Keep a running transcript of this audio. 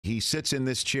He sits in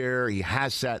this chair. He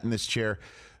has sat in this chair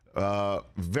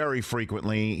very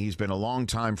frequently. He's been a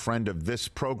longtime friend of this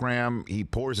program. He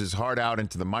pours his heart out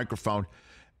into the microphone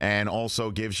and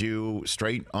also gives you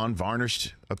straight,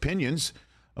 unvarnished opinions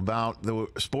about the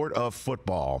sport of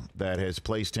football that has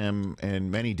placed him in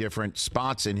many different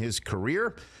spots in his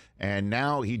career. And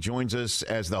now he joins us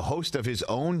as the host of his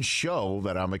own show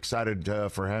that I'm excited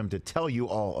for him to tell you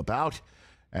all about,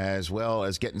 as well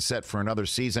as getting set for another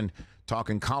season,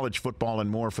 talking college football and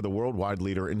more for the worldwide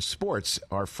leader in sports.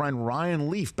 Our friend Ryan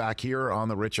Leaf back here on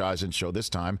the Rich Eisen Show, this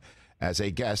time as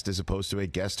a guest as opposed to a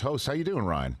guest host. How you doing,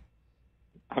 Ryan?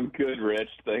 I'm good, Rich.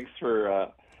 Thanks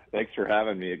for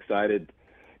having me. Excited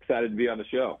to be on the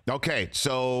show. Okay,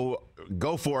 so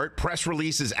go for it. Press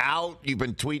release is out. You've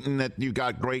been tweeting that you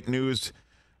got great news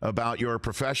about your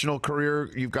professional career.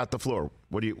 You've got the floor.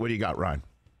 What do you got, Ryan?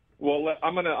 Well,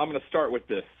 I'm gonna start with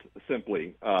this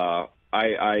simply.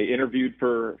 I interviewed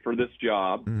for this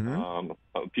job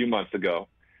a few months ago,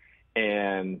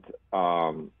 and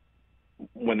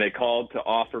when they called to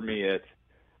offer me it,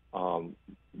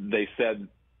 they said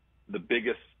the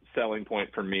biggest selling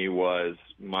point for me was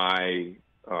my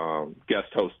guest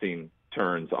hosting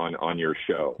turns on your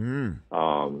show.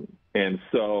 And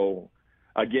so,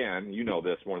 again, you know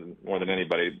this more than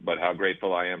anybody, but how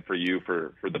grateful I am for you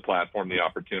for the platform, the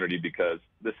opportunity, because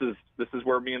this is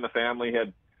where me and the family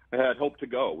had hoped to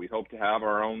go. We hope to have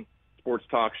our own sports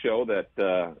talk show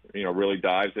that really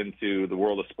dives into the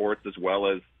world of sports as well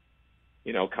as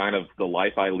kind of the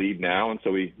life I lead now. And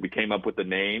so we came up with a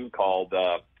name called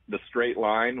The Straight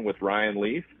Line with Ryan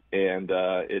Leaf, and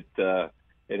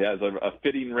it has a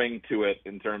fitting ring to it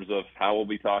in terms of how we'll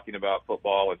be talking about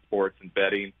football and sports and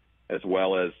betting, as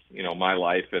well as my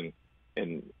life and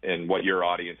what your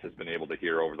audience has been able to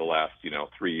hear over the last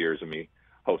 3 years of me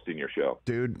hosting your show.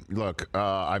 Dude, look,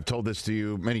 I've told this to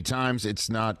you many times. It's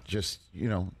not just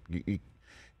you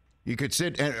could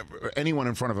sit anyone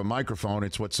in front of a microphone.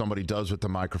 It's what somebody does with the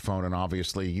microphone, and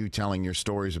obviously you telling your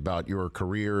stories about your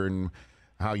career and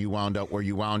how you wound up where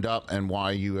you wound up and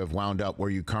why you have wound up where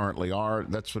you currently are.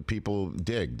 That's what people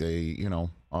dig. They,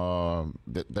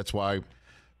 that's why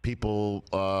people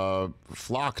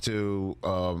flock to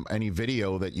any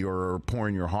video that you're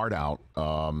pouring your heart out.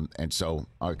 And so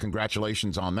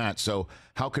congratulations on that. So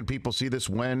how can people see this?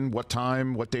 When, what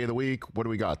time, what day of the week? What do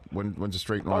we got? When's the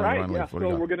Straight Line? All right, yeah.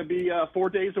 So we're going to be 4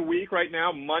 days a week right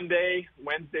now, Monday,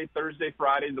 Wednesday, Thursday,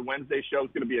 Friday. The Wednesday show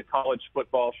is going to be a college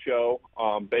football show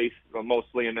based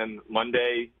mostly, and then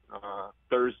Monday,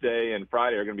 Thursday, and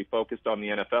Friday are going to be focused on the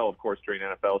NFL. Of course, during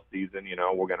NFL season,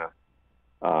 we're going to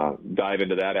dive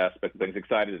into that aspect of things.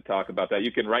 Excited to talk about that.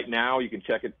 You can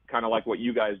check it kind of like what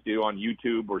you guys do on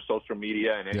YouTube or social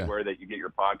media and anywhere that you get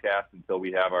your podcast until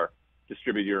we have our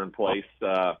distributor in place.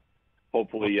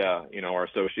 Hopefully, our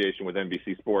association with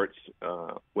NBC Sports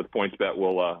with PointsBet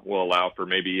will allow for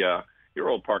maybe your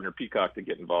old partner Peacock to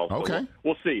get involved. Okay, so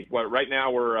we'll see. Well, right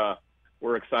now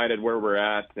we're excited where we're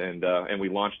at, and we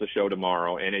launch the show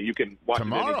tomorrow, and you can watch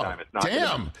tomorrow. It anytime. It's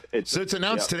not so it's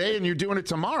announced today, and you're doing it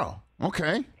tomorrow.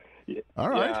 Okay. Yeah. All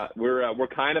right. Yeah, we're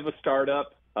kind of a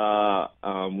startup.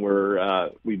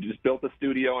 We just built a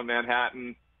studio in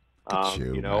Manhattan.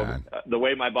 The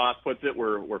way my boss puts it,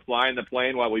 we're flying the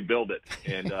plane while we build it,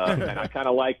 and I kind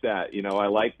of like that. I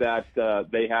like that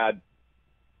they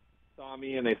saw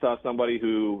me and they saw somebody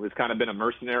who has kind of been a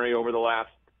mercenary over the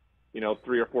last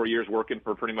 3 or 4 years working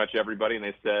for pretty much everybody, and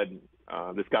they said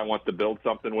this guy wants to build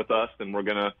something with us, and we're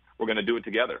gonna do it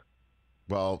together.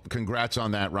 Well, congrats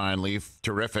on that, Ryan Leaf.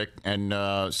 Terrific. And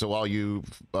so while you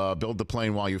build the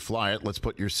plane while you fly it, let's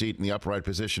put your seat in the upright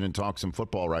position and talk some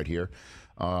football right here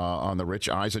on the Rich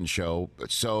Eisen Show.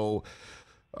 So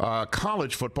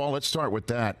college football, let's start with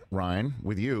that, Ryan,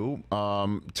 with you.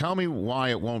 Tell me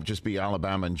why it won't just be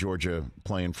Alabama and Georgia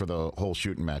playing for the whole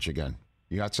shooting match again.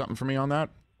 You got something for me on that?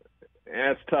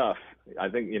 Yeah, it's tough. I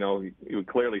think, you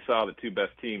clearly saw the two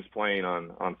best teams playing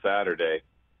on Saturday.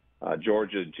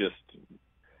 Georgia just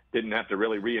didn't have to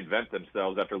really reinvent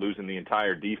themselves after losing the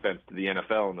entire defense to the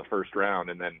NFL in the first round.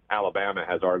 And then Alabama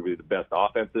has arguably the best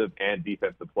offensive and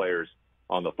defensive players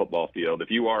on the football field.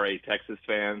 If you are a Texas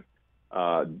fan,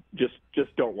 just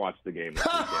don't watch the game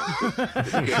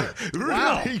this weekend.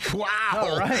 Really? Wow.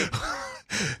 All right.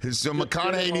 So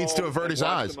McConaughey needs to avert his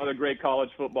eyes. Some other great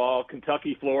college football.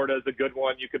 Kentucky, Florida is a good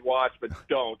one you could watch, but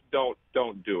don't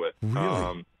do it.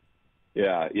 Really?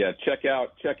 Yeah. Check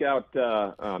out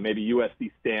maybe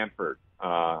USC Stanford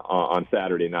on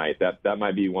Saturday night. That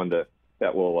might be one that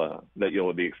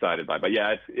you'll be excited by. But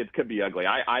yeah, it could be ugly.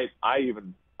 I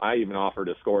even offered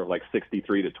a score of like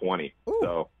 63-20. Ooh.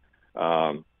 So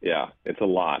yeah, it's a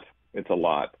lot.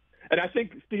 And I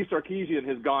think Steve Sarkisian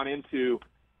has gone into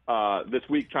this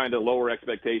week trying to lower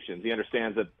expectations. He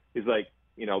understands that he's like,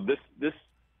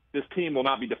 this team will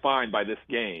not be defined by this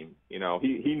game. He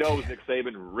knows Nick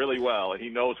Saban really well, and he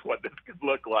knows what this could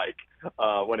look like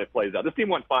when it plays out. This team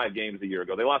won 5 games a year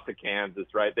ago. They lost to Kansas,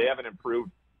 right? They haven't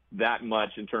improved that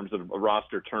much in terms of a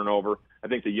roster turnover. I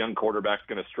think the young quarterback's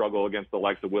going to struggle against the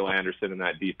likes of Will Anderson in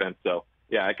that defense. So,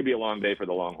 yeah, it could be a long day for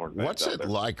the Longhorns. What's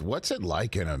it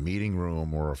like in a meeting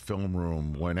room or a film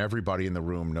room when everybody in the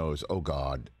room knows, oh,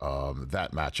 God,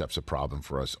 that matchup's a problem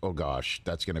for us. Oh, gosh,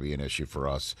 that's going to be an issue for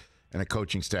us. And a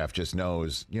coaching staff just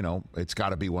knows, it's got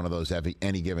to be one of those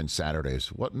any given Saturdays.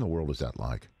 What in the world is that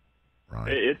like,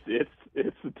 Ryan?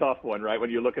 It's a tough one, right? When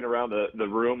you're looking around the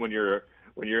room, when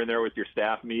you're in there with your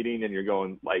staff meeting and you're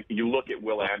going, like, you look at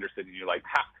Will Anderson and you're like,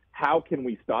 how can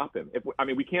we stop him?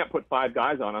 We can't put 5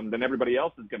 guys on him, then everybody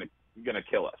else is gonna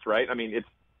kill us, right? I mean,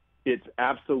 it's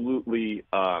absolutely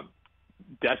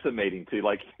decimating to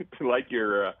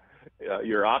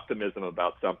your optimism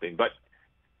about something. But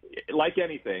like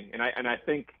anything, and I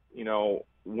think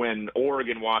when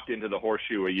Oregon walked into the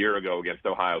Horseshoe a year ago against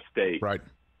Ohio State, right?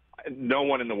 No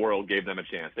one in the world gave them a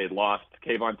chance. They'd lost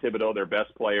Kayvon Thibodeau, their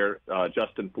best player,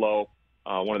 Justin Flo,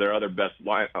 one of their other best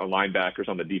linebackers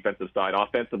on the defensive side.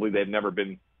 Offensively, they've never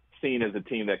been seen as a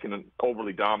team that can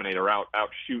overly dominate or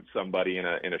outshoot somebody in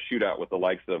a shootout with the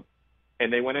likes of.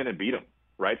 And they went in and beat them,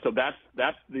 right? So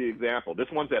that's the example. This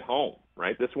one's at home,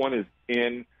 right? This one is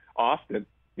in Austin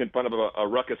in front of a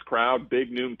ruckus crowd,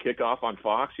 big noon kickoff on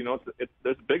Fox. There's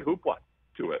a big hoopla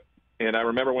to it. And I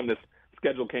remember when this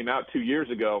schedule came out 2 years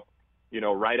ago,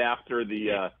 right after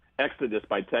the exodus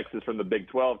by Texas from the Big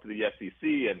 12 to the SEC.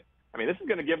 And, this is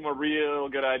going to give them a real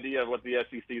good idea of what the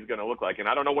SEC is going to look like. And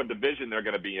I don't know what division they're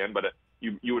going to be in, but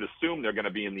you would assume they're going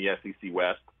to be in the SEC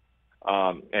West.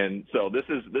 And so this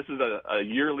is a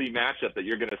yearly matchup that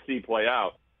you're going to see play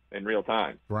out in real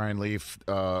time. Ryan Leaf,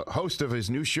 host of his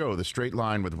new show, The Straight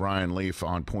Line with Ryan Leaf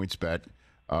on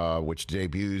PointsBet, which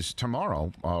debuts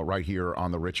tomorrow right here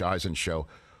on the Rich Eisen Show.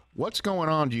 What's going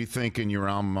on, do you think, in your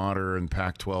alma mater in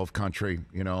Pac-12 country?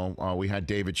 We had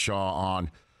David Shaw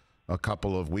on a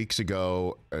couple of weeks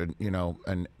ago,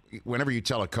 and whenever you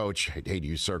tell a coach, hey, do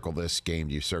you circle this game,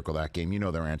 do you circle that game,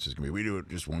 their answer is going to be, we do it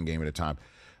just one game at a time.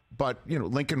 But,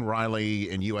 Lincoln Riley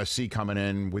and USC coming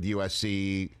in with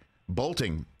USC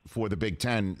bolting for the Big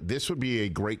Ten, this would be a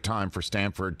great time for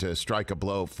Stanford to strike a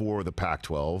blow for the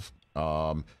Pac-12.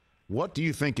 What do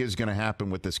you think is going to happen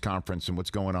with this conference, and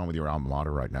what's going on with your alma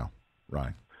mater right now,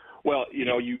 Ryan? Well,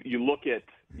 you look at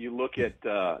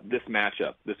this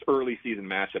matchup, this early season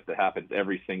matchup that happens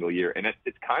every single year, and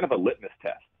it's kind of a litmus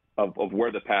test of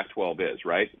where the Pac-12 is,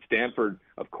 right? Stanford,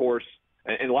 of course,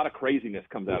 and a lot of craziness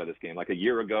comes out of this game. Like a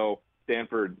year ago,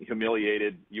 Stanford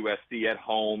humiliated USC at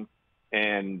home,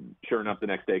 and sure enough, the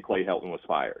next day Clay Helton was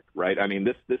fired, right?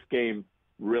 This game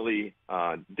really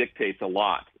dictates a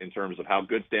lot in terms of how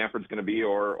good Stanford's going to be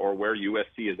or where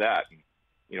USC is at.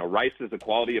 Rice is a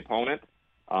quality opponent,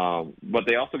 but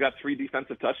they also got 3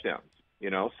 defensive touchdowns,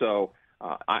 So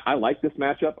I like this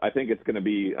matchup. I think it's going to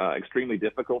be extremely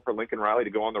difficult for Lincoln Riley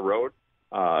to go on the road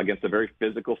against a very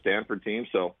physical Stanford team.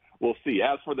 So we'll see.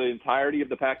 As for the entirety of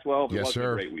the Pac-12, it wasn't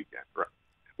a great weekend. Right?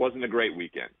 Wasn't a great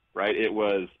weekend, right? It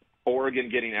was Oregon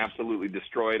getting absolutely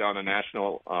destroyed on a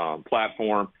national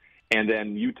platform. And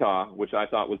then Utah, which I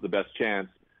thought was the best chance,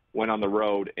 went on the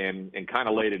road and kind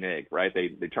of laid an egg, right? They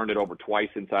turned it over twice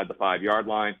inside the 5-yard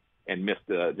line and missed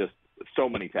just so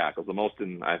many tackles, the most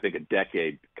in, I think, a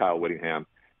decade, Kyle Whittingham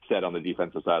said on the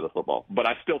defensive side of the football. But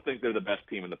I still think they're the best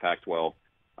team in the Pac-12.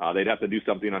 They'd have to do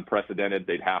something unprecedented.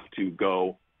 They'd have to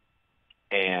go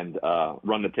and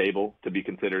run the table to be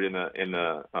considered in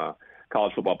the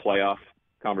college football playoff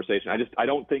conversation. I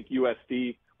don't think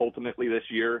USC ultimately this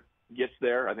year gets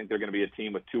there. I think they're going to be a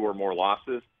team with 2 or more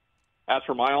losses. As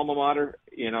for my alma mater,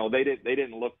 they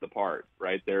didn't look the part,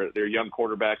 right? Their young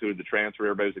quarterback, who was the transfer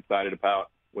everybody was excited about,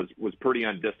 was pretty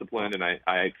undisciplined, and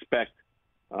I expect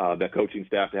the coaching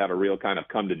staff to have a real kind of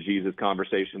come to Jesus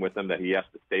conversation with him, that he has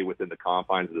to stay within the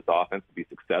confines of this offense to be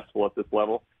successful at this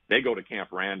level. They go to Camp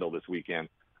Randall this weekend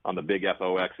on the Big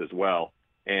FOX as well,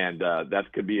 and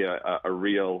that could be a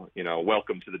real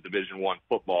welcome to the Division I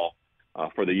football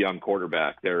for the young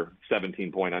quarterback. They're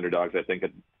 17-point underdogs, I think,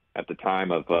 at the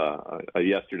time of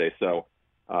yesterday. So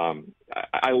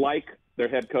I like their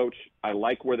head coach. I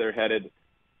like where they're headed.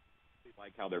 I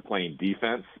like how they're playing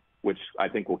defense, which I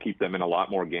think will keep them in a lot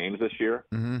more games this year.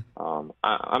 Mm-hmm.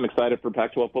 I'm excited for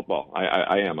Pac-12 football.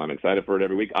 I am. I'm excited for it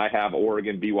every week. I have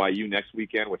Oregon BYU next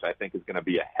weekend, which I think is going to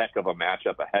be a heck of a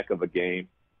matchup, a heck of a game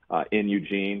in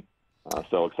Eugene.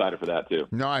 So excited for that too.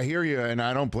 No, I hear you, and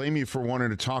I don't blame you for wanting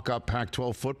to talk up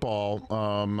Pac-12 football.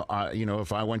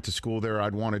 If I went to school there,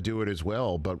 I'd want to do it as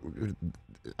well. But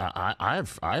I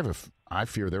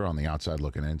fear they're on the outside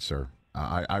looking in, sir.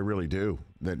 I really do.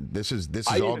 That this is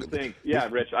all.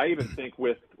 Rich. I even think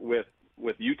with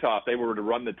Utah, if they were to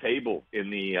run the table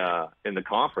in the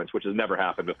conference, which has never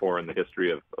happened before in the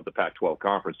history of the Pac-12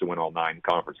 conference to win all 9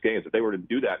 conference games, if they were to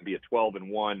do that and be a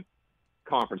 12-1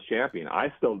 conference champion,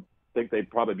 I still think they'd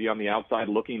probably be on the outside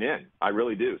looking in. I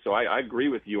really do. So I agree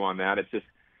with you on that. It's just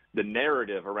the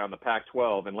narrative around the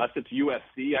Pac-12, unless it's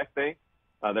USC, I think,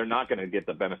 they're not going to get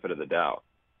the benefit of the doubt.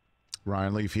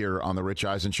 Ryan Leaf here on the Rich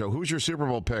Eisen Show. Who's your Super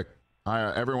Bowl pick?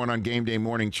 Everyone on game day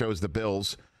morning chose the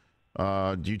Bills.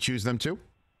 Do you choose them too?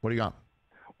 What do you got?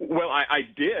 Well, I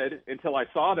did until I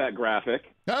saw that graphic.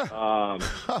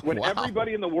 When Wow.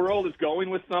 everybody in the world is going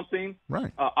with something,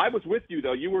 Right. I was with you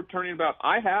though. You were turning about.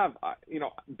 I have,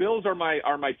 Bills are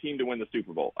my team to win the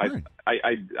Super Bowl. Right.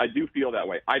 I do feel that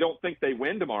way. I don't think they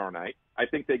win tomorrow night. I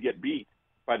think they get beat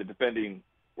by the defending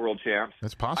world champs.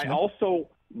 That's possible. I also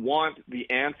want the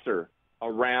answer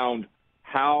around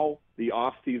how the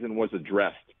offseason was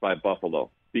addressed by Buffalo,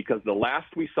 because the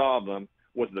last we saw of them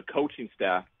was the coaching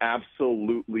staff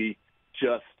absolutely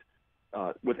just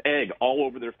with egg all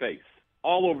over their face.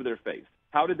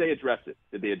 How did they address it?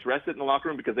 Did they address it in the locker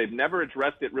room? Because they've never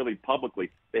addressed it really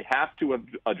publicly. They have to have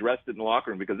addressed it in the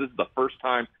locker room because this is the first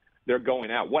time they're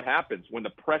going out. What happens when the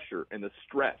pressure and the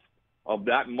stress of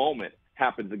that moment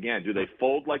happens again? Do they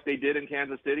fold like they did in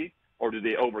Kansas City, or do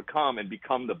they overcome and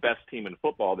become the best team in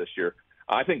football this year?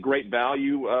 I think great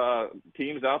value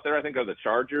teams out there, I think, are the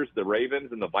Chargers, the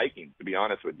Ravens, and the Vikings, to be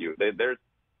honest with you.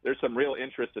 There's some real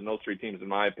interest in those 3 teams, in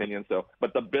my opinion.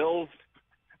 But the Bills,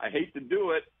 I hate to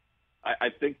do it. I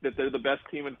think that they're the best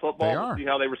team in football. We'll see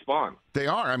how they respond. They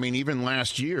are. I mean, even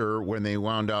last year when they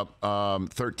wound up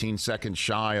 13 seconds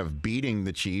shy of beating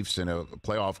the Chiefs in a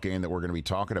playoff game that we're going to be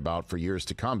talking about for years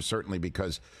to come, certainly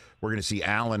because we're going to see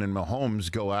Allen and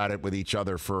Mahomes go at it with each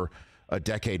other for a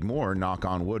decade more, knock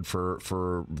on wood,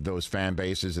 for those fan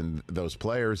bases and those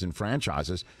players and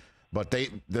franchises. But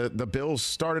the Bills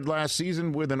started last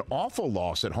season with an awful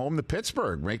loss at home to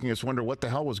Pittsburgh, making us wonder what the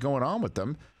hell was going on with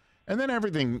them. And then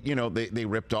everything, they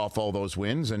ripped off all those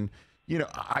wins. And,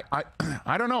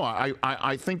 I don't know.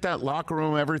 I think that locker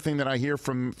room, everything that I hear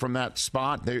from that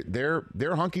spot,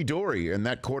 they're hunky-dory. And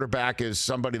that quarterback is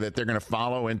somebody that they're going to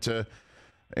follow into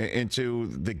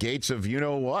the gates of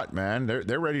what, man.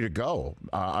 They're ready to go.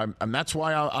 And that's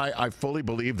why I fully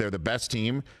believe they're the best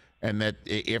team, and that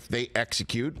if they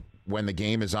execute when the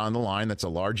game is on the line, that's a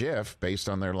large if based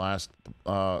on their last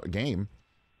game.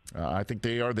 I think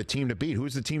they are the team to beat.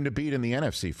 Who's the team to beat in the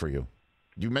NFC for you?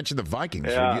 You mentioned the Vikings.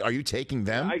 Yeah. Are you taking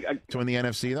them to win the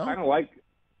NFC though?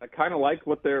 I kind of like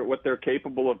what they're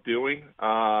capable of doing.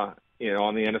 On the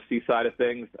NFC side of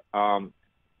things.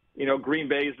 Green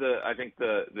Bay's I think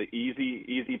the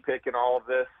easy pick in all of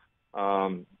this.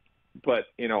 But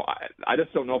I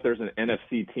just don't know if there's an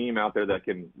NFC team out there that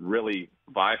can really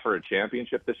vie for a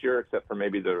championship this year, except for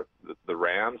maybe the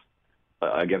Rams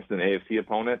against an AFC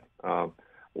opponent.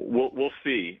 We'll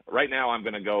see. Right now, I'm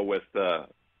going to go with the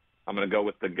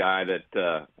guy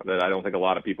that I don't think a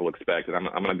lot of people expect, and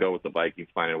I'm going to go with the Vikings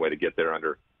finding a way to get there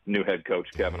under new head coach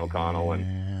Kevin O'Connell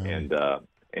and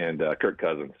Kirk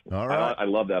Cousins. All right. I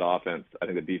love that offense. I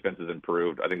think the defense has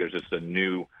improved. I think there's just a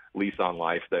new lease on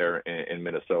life there in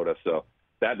Minnesota. So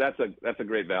that's a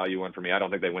great value one for me. I don't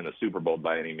think they win the Super Bowl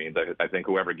by any means. I think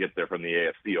whoever gets there from the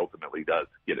AFC ultimately does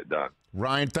get it done.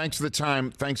 Ryan, thanks for the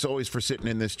time. Thanks always for sitting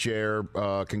in this chair.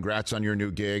 Congrats on your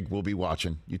new gig. We'll be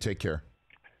watching. You take care.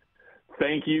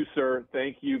 Thank you, sir.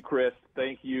 Thank you, Chris.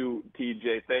 Thank you,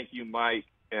 TJ. Thank you, Mike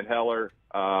and Heller.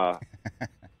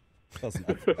 Close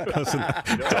enough.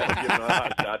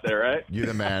 Out there, right? You're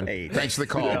the man. Hey. Thanks for the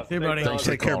call. Yeah. Hey, buddy. Thanks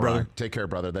for the Take care, call, brother. Ryan. Take care,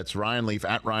 brother. That's Ryan Leaf,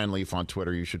 at Ryan Leaf on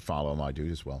Twitter. You should follow him. I do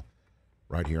as well.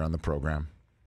 Right here on the program.